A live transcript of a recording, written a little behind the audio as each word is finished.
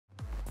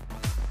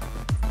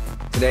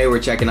Today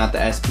we're checking out the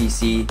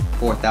SPC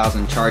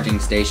 4000 charging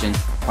station,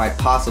 quite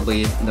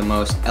possibly the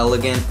most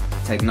elegant,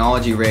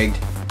 technology rigged,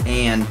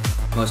 and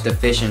most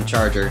efficient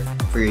charger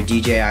for your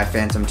Dji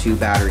Phantom 2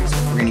 batteries.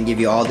 We're going to give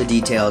you all the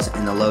details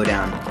in the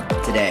lowdown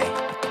today,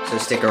 so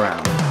stick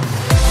around.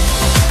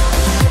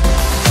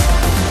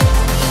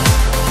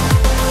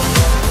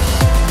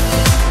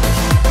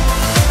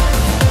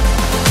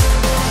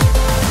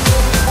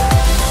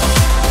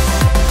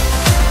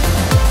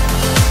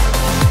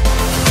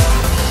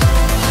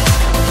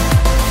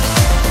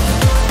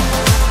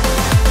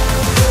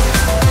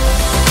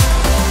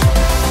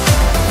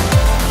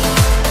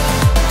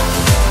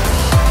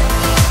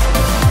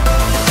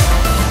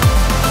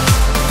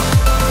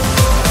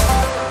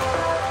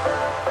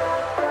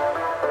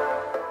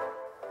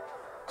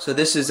 So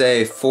this is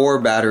a 4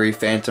 battery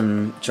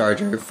Phantom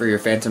charger for your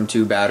Phantom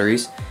 2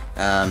 batteries.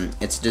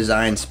 It's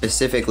designed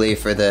specifically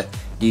for the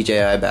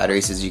Dji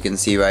batteries, as you can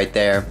see right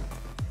there.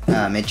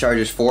 It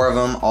charges 4 of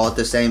them all at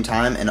the same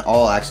time and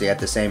all actually at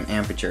the same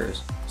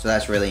amperes. So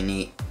that's really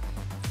neat.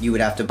 You would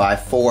have to buy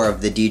 4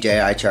 of the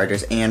Dji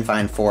chargers and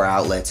find 4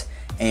 outlets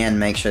and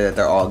make sure that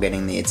they're all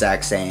getting the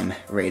exact same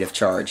rate of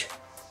charge.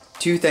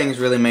 2 things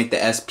really make the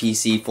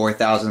SPC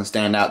 4000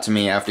 stand out to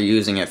me after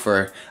using it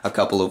for a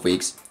couple of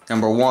weeks.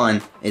 Number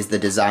 1 is the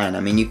design. I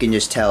mean, you can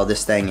just tell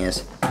this thing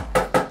is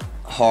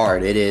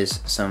hard. It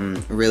is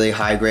some really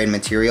high grade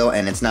material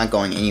and it's not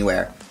going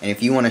anywhere. And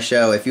if you want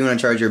to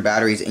charge your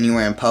batteries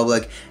anywhere in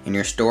public, in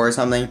your store or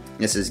something,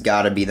 this has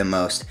got to be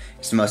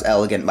it's the most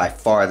elegant by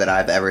far that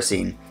I've ever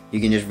seen. You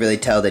can just really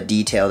tell the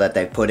detail that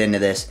they put into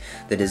this,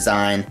 the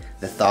design,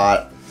 the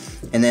thought.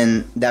 And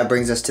then that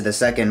brings us to the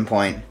second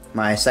point.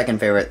 My second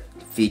favorite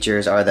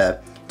features are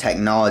the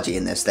technology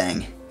in this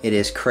thing. It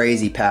is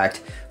crazy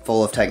packed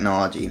full of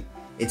technology.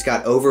 It's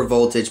got over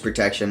voltage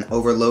protection,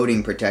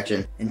 overloading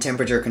protection, and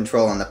temperature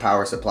control on the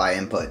power supply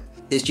input.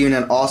 This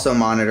unit also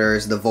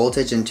monitors the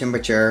voltage and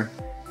temperature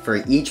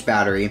for each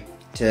battery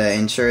to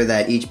ensure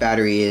that each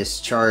battery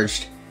is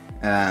charged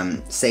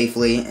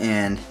safely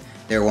and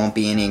there won't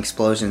be any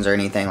explosions or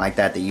anything like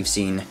that you've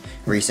seen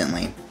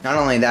recently. Not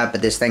only that,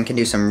 but this thing can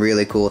do some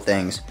really cool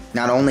things.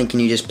 Not only can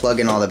you just plug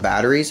in all the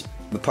batteries,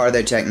 but part of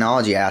the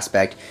technology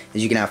aspect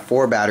is you can have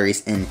 4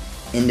 batteries and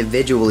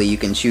individually you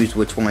can choose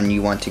which one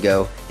you want to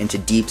go into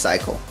deep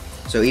cycle.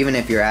 So even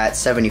if you're at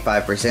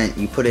 75%,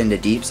 you put it into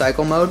deep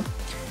cycle mode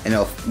and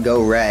it'll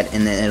go red,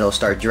 and then it'll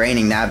start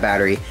draining that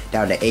battery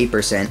down to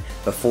 8%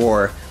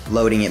 before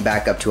loading it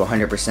back up to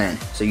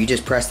 100%. So you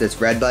just press this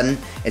red button,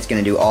 it's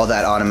going to do all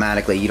that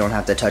automatically. You don't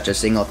have to touch a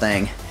single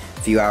thing.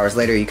 A few hours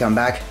later you come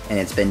back and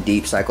it's been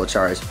deep cycle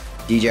charged.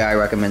 Dji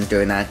recommends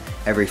doing that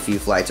every few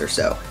flights or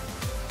so.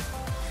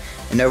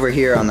 And over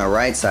here on the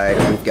right side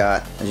we've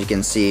got, as you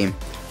can see,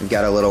 we've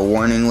got a little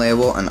warning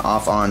label, an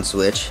off-on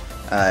switch,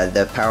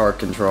 the power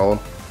control,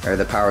 or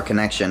the power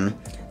connection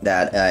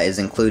that is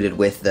included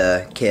with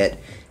the kit.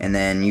 And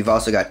then you've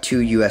also got 2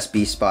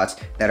 USB spots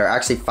that are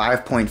actually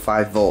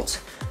 5.5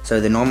 volts. So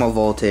the normal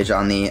voltage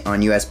on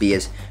USB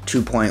is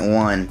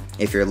 2.1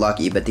 if you're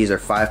lucky, but these are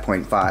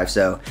 5.5.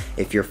 So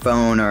if your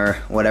phone or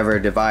whatever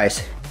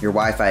device, your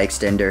Wi-Fi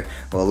extender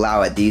will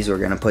allow it, these are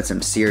going to put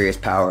some serious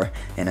power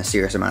in a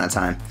serious amount of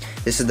time.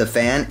 This is the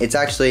fan.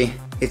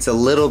 It's a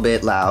little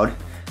bit loud.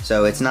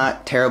 So it's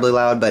not terribly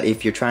loud, but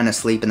if you're trying to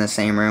sleep in the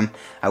same room,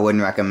 I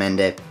wouldn't recommend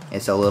it.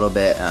 It's a little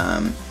bit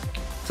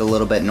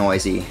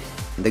noisy.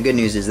 The good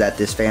news is that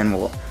this fan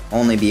will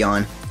only be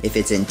on if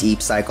it's in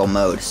deep cycle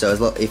mode.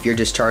 So if you're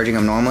just charging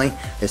them normally,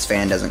 this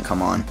fan doesn't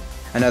come on.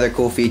 Another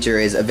cool feature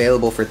is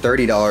available for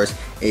 $30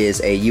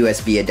 is a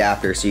USB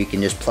adapter, so you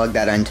can just plug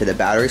that into the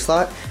battery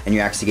slot and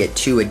you actually get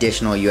 2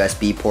 additional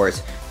USB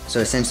ports. So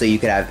essentially you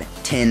could have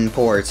 10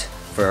 ports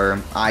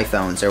for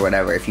iPhones or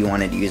whatever if you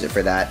wanted to use it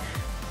for that.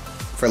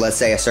 For let's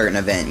say a certain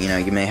event, you know,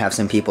 you may have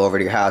some people over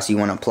to your house, you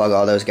want to plug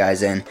all those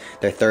guys in.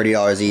 They're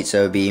 $30 each, so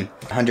it'd be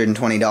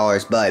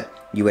 $120, but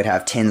you would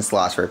have 10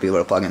 slots for people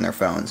to plug in their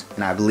phones.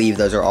 And I believe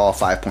those are all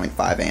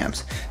 5.5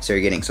 amps, so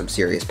you're getting some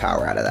serious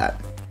power out of that.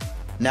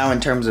 Now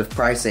in terms of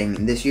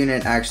pricing, this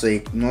unit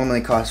actually normally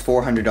costs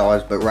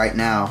 $400, but right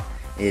now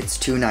it's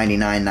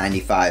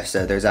 $299.95,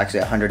 so there's actually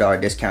a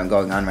 $100 discount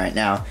going on right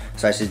now.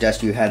 So I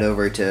suggest you head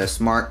over to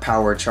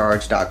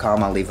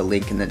smartpowercharge.com. I'll leave a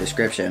link in the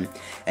description,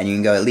 and you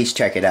can go at least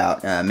check it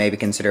out. Maybe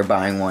consider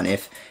buying one.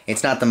 If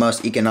it's not the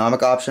most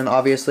economic option,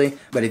 obviously,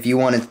 but if you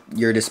want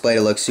your display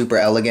to look super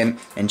elegant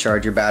and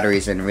charge your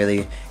batteries in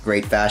really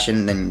great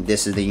fashion, then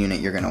this is the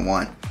unit you're going to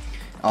want.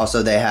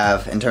 Also, they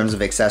have, in terms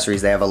of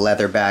accessories, they have a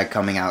leather bag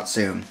coming out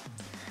soon.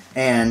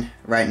 And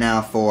right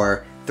now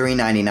for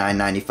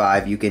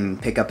 $399.95, you can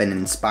pick up an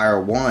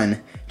Inspire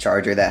 1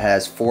 charger that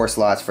has 4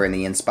 slots for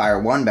the Inspire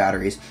 1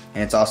 batteries,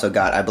 and it's also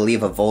got, I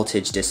believe, a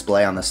voltage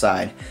display on the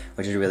side,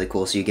 which is really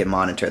cool, so you can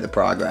monitor the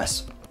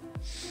progress.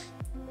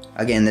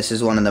 Again, this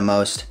is one of the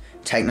most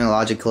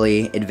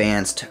technologically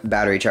advanced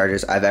battery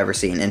chargers I've ever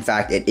seen. In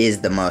fact, it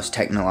is the most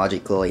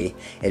technologically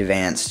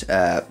advanced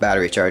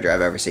battery charger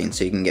I've ever seen.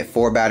 So you can get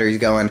 4 batteries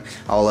going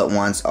all at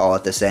once, all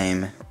at the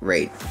same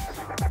rate.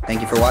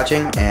 Thank you for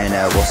watching, and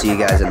we'll see you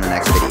guys in the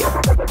next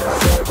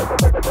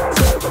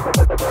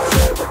video.